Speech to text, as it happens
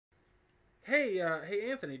Hey,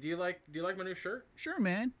 Anthony, do you like my new shirt? Sure,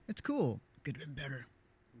 man. It's cool. Could have been better.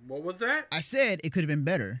 What was that? I said it could have been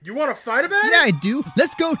better. You want to fight about Yeah, it? I do.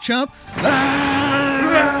 Let's go, chump.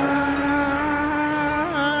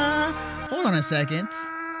 Hold on a second.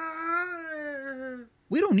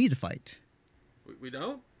 We don't need to fight. We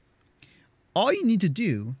don't? All you need to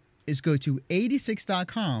do is go to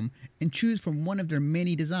 86.com and choose from one of their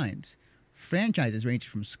many designs. Franchises range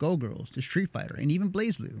from Skullgirls to Street Fighter and even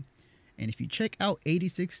BlazBlue. And if you check out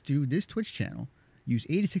 86 through this Twitch channel, use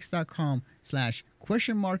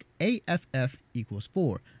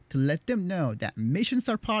 86.com/?AFF=4 to let them know that Mission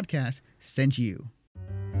Star Podcast sent you.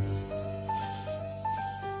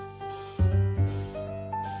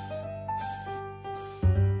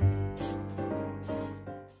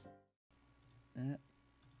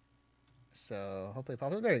 So hopefully it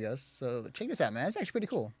pops up. There it goes. So check this out, man. It's actually pretty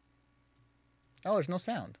cool. Oh, there's no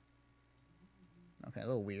sound. Okay, a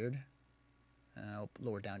little weird. I'll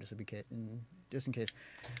lower it down just in case. This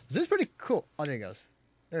is pretty cool. Oh, there it goes.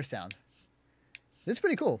 There's sound. This is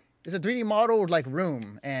pretty cool. It's a 3D model like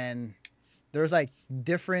room, and there's like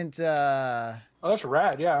different. Oh, that's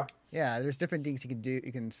rad. Yeah. Yeah, there's different things you can do.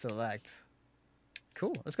 You can select.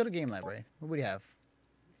 Cool. Let's go to game library. What do we have?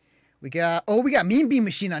 We got Mean Bean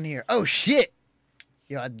Machine on here. Oh shit.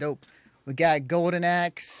 Yeah, dope. We got Golden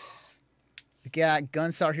Axe. We got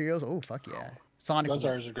Gunstar Heroes. Oh fuck yeah. Sonic.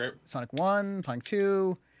 Gunstar's are great. Sonic 1, Sonic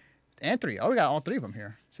 2, and 3. Oh, we got all 3 of them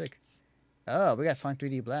here. Sick. Oh, we got Sonic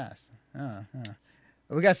 3D Blast.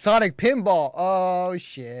 We got Sonic Pinball. Oh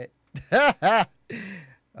shit.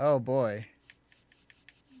 Oh boy.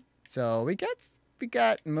 So we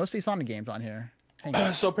got mostly Sonic games on here. Hang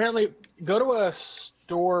on. So apparently, go to a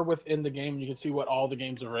store within the game and you can see what all the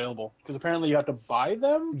games are available. Because apparently you have to buy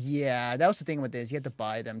them. Yeah, that was the thing with this. You have to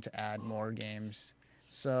buy them to add more games.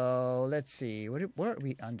 So let's see. Where are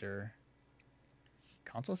we under?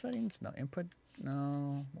 Console settings? No. Input?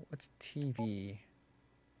 No. What's TV?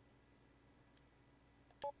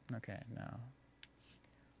 Okay, no.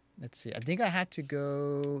 Let's see. I think I had to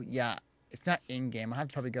go. Yeah, it's not in game. I have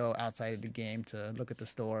to probably go outside of the game to look at the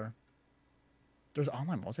store. There's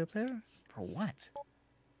online multiplayer? For what?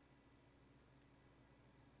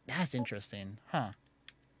 That's interesting. Huh.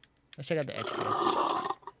 Let's check out the extras.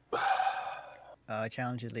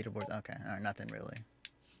 Challenges, leaderboards. Okay, all right, nothing really.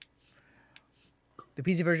 The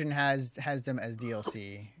PC version has them as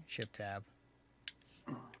DLC. Ship tab.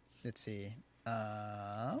 Let's see.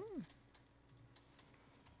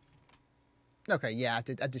 Okay, yeah, I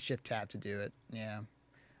have to shift tab to do it. Yeah,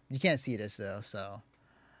 you can't see this though. So,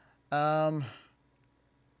 how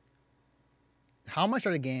much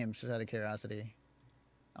are the games? Just out of curiosity.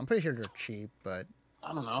 I'm pretty sure they're cheap, but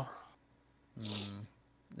I don't know.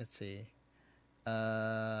 Let's see.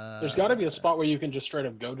 There's got to be a spot where you can just straight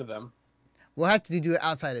up go to them. We'll have to do it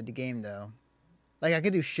outside of the game though. Like I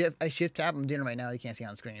could do shift tab. I'm doing it right now. You can't see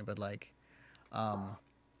on screen, but like,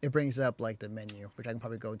 it brings up like the menu, which I can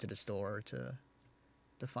probably go to the store to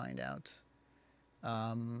find out.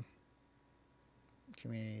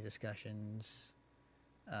 Community discussions,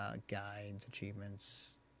 guides,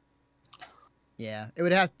 achievements. Yeah, it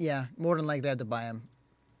would have. Yeah, more than likely I have to buy them.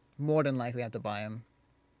 More than likely I have to buy them.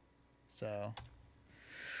 So,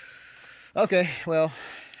 okay, well,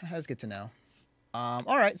 that's good to know.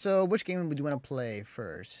 All right, so which game would you want to play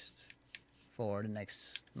first for the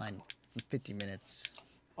next 50 minutes?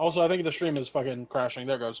 Also, I think the stream is fucking crashing.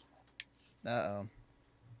 There it goes. Uh-oh.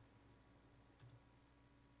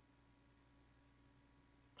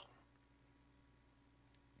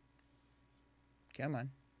 Come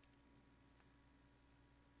on.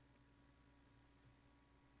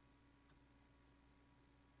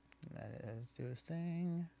 Let it do its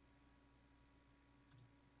thing.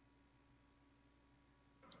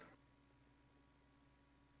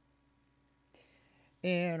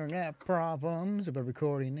 Internet problems, but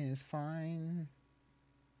recording is fine.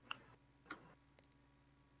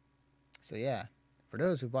 So yeah, for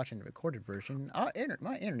those who are watching the recorded version,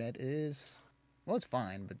 my internet is, well, it's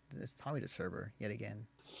fine, but it's probably the server yet again.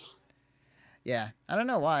 Yeah, I don't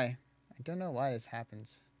know why. I don't know why this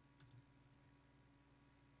happens.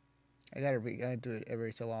 I gotta do it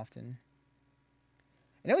every so often.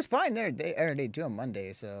 And it was fine there every day too on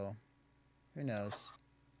Monday, so who knows?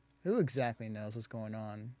 Who exactly knows what's going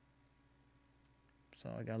on?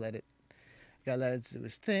 So I gotta let it do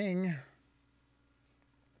its thing.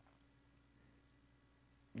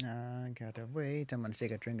 I gotta wait. I'm gonna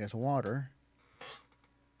take a drink of water.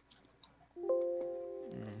 Oh,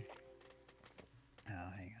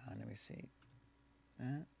 hang on. Let me see.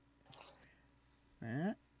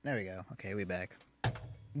 There we go. Okay, we back.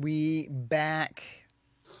 We back.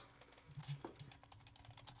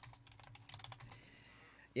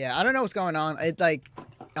 Yeah, I don't know what's going on. It like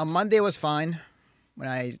on Monday was fine when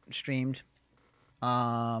I streamed.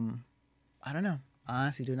 I don't know. I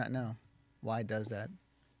honestly do not know why it does that.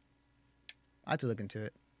 I have to look into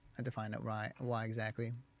it. I have to find out why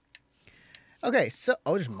exactly. Okay, so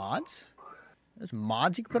there's mods. There's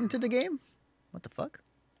mods you can put into the game. What the fuck?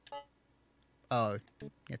 Oh, you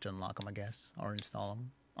have to unlock them, I guess, or install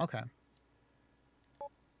them. Okay.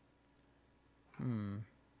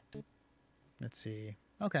 Let's see.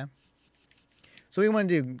 Okay. So what do you want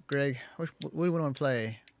to do, Greg? What do you want to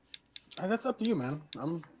play? That's up to you, man.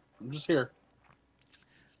 I'm just here.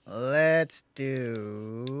 Let's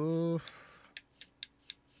do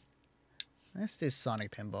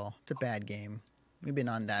Sonic Pinball. It's a bad game. We've been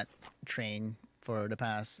on that train for the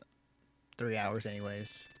past 3 hours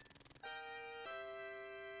anyways.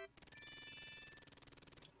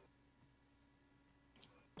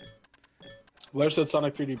 Blair said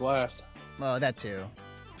Sonic 3D Blast. Well, that too.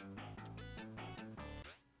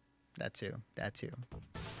 That too. That too.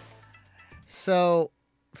 So,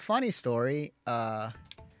 funny story.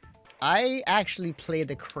 I actually played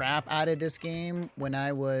the crap out of this game when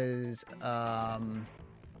I was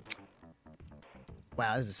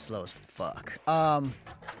wow, this is slow as fuck.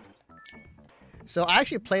 So I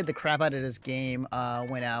actually played the crap out of this game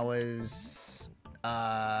when I was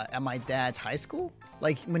at my dad's high school,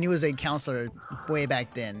 like when he was a counselor way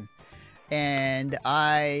back then, and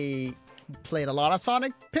I played a lot of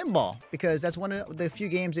Sonic Pinball because that's one of the few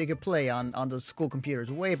games they could play on the school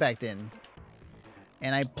computers way back then.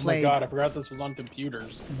 And I played. Oh my god, I forgot this was on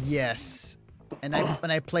computers. Yes, and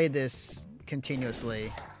I played this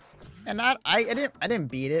continuously, and I didn't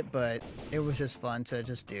beat it, but it was just fun to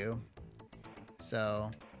just do. So,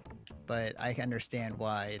 but I can understand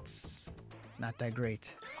why it's not that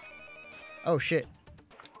great. Oh shit,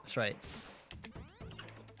 that's right.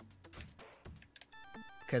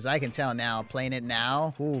 Because I can tell now, playing it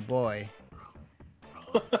now. Oh boy.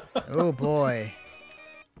 Oh boy.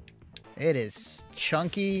 It is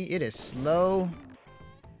chunky. It is slow.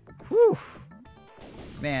 Whew.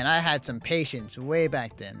 Man, I had some patience way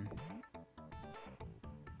back then.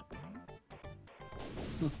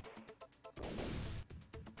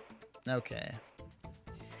 Okay.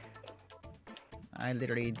 I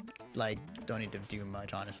literally, like, don't need to do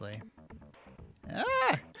much, honestly.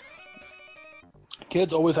 Ah!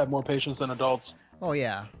 Kids always have more patience than adults. Oh,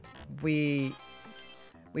 yeah. We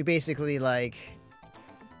basically, like...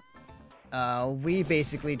 we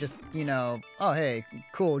basically just, you know, oh hey,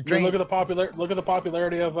 cool. I mean, look at the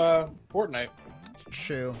popularity of Fortnite.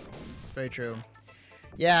 True, very true.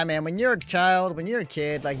 Yeah, man. When you're a child, when you're a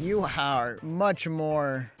kid, like you are much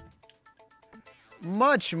more.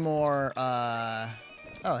 Oh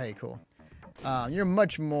hey, cool. You're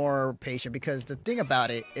much more patient because the thing about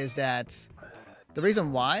it is that the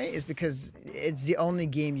reason why is because it's the only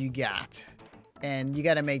game you got, and you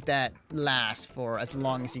got to make that last for as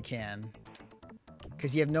long as you can.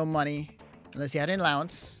 Because you have no money, unless you had an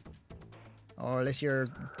allowance, or unless your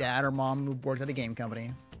dad or mom who worked at a game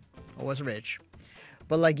company, or was rich.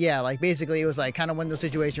 But like, yeah, like basically it was like kind of one of those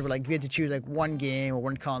situations where like you had to choose like one game or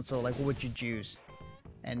one console, like what would you choose?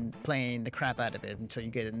 And playing the crap out of it until you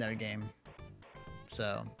get another game.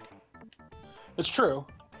 So. It's true.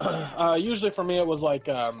 Usually for me it was like,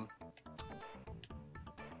 it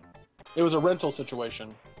was a rental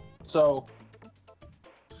situation. So,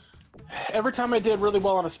 every time I did really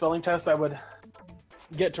well on a spelling test, I would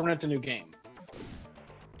get to rent a new game.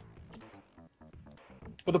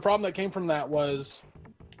 But the problem that came from that was...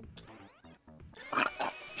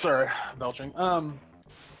 Sorry, belching. Come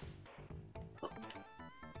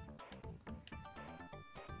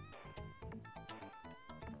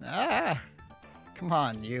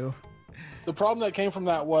on, you. The problem that came from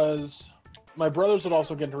that was my brothers would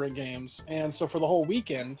also get to rent games, and so for the whole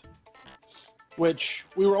weekend, which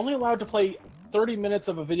we were only allowed to play 30 minutes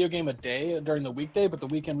of a video game a day during the weekday, but the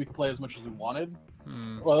weekend we could play as much as we wanted.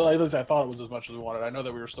 Well, at least I thought it was as much as we wanted. I know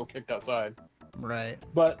that we were still kicked outside. Right.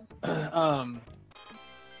 But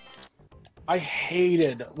I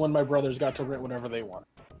hated when my brothers got to rent whatever they wanted.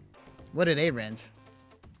 What did they rent?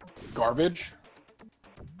 Garbage.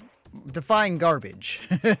 Define garbage.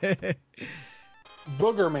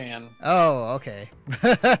 Booger Man. Oh, okay.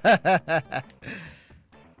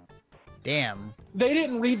 Damn. They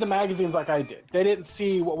didn't read the magazines like I did. They didn't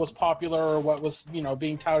see what was popular or what was, you know,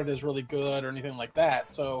 being touted as really good or anything like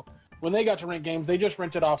that. So when they got to rent games, they just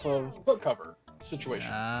rented off of book cover situation.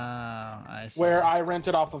 Ah, I see. Where I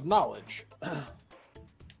rented off of knowledge.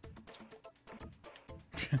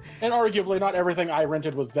 And arguably not everything I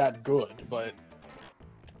rented was that good, but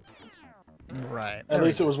right. at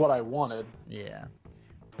least it was what I wanted. Yeah.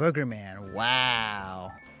 Boogerman. Wow.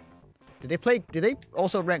 Did they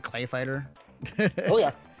also rent Clay Fighter? Oh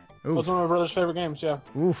yeah, that was Oof. one of my brother's favorite games. Yeah.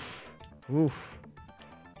 Oof. Oof.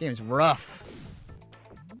 Game's rough.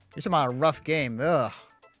 You're talking about a rough game. Ugh.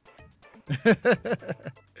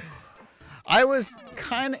 I was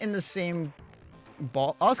kind of in the same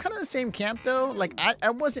I was kind of in the same camp though. Like I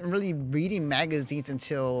wasn't really reading magazines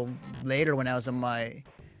until later when I was in my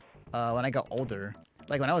when I got older.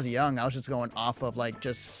 Like when I was young, I was just going off of like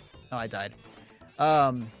just I died.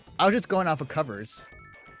 I was just going off of covers.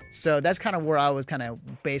 So that's kind of where I was kind of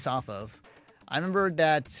based off of. I remember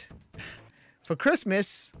that for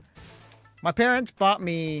Christmas, my parents bought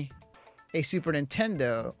me a Super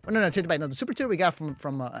Nintendo. Oh, no, take it back. No, the Super Nintendo we got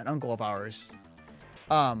from an uncle of ours.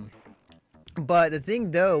 But the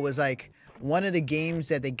thing though was like one of the games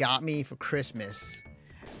that they got me for Christmas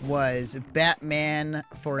was Batman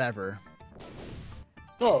Forever.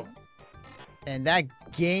 Oh. And that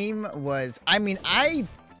game was, I mean, I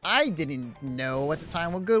didn't know at the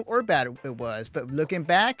time what good or bad it was, but looking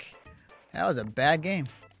back, that was a bad game.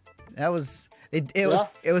 That was it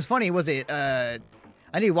was funny. Was it I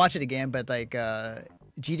need to watch it again, but like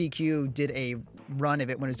GDQ did a run of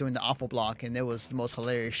it when it was doing the awful block, and it was the most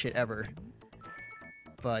hilarious shit ever.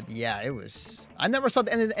 But yeah, it was. I never saw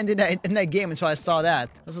the end in that game until I saw that.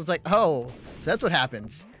 I was just like, oh, so that's what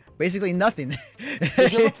happens. Basically nothing.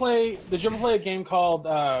 Did you ever play a game called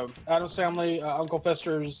Addams Family, Uncle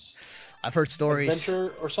Fester's I've heard stories.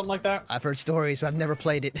 Adventure or something like that? I've heard stories. I've never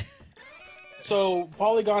played it. So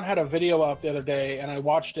Polygon had a video up the other day, and I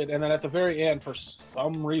watched it. And then at the very end, for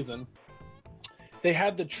some reason, they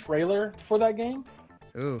had the trailer for that game,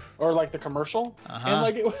 Oof. or like the commercial, Uh-huh. and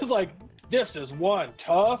like it was like, this is one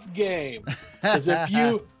tough game,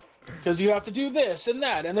 because you have to do this and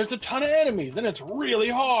that, and there's a ton of enemies, and it's really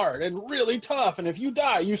hard and really tough, and if you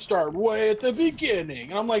die, you start way at the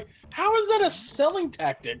beginning. And I'm like, how is that a selling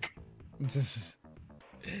tactic?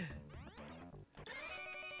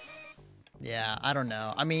 Yeah, I don't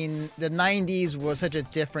know. I mean, the 90s was such a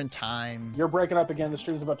different time. You're breaking up again. The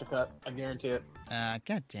stream's about to cut. I guarantee it.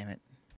 God damn it.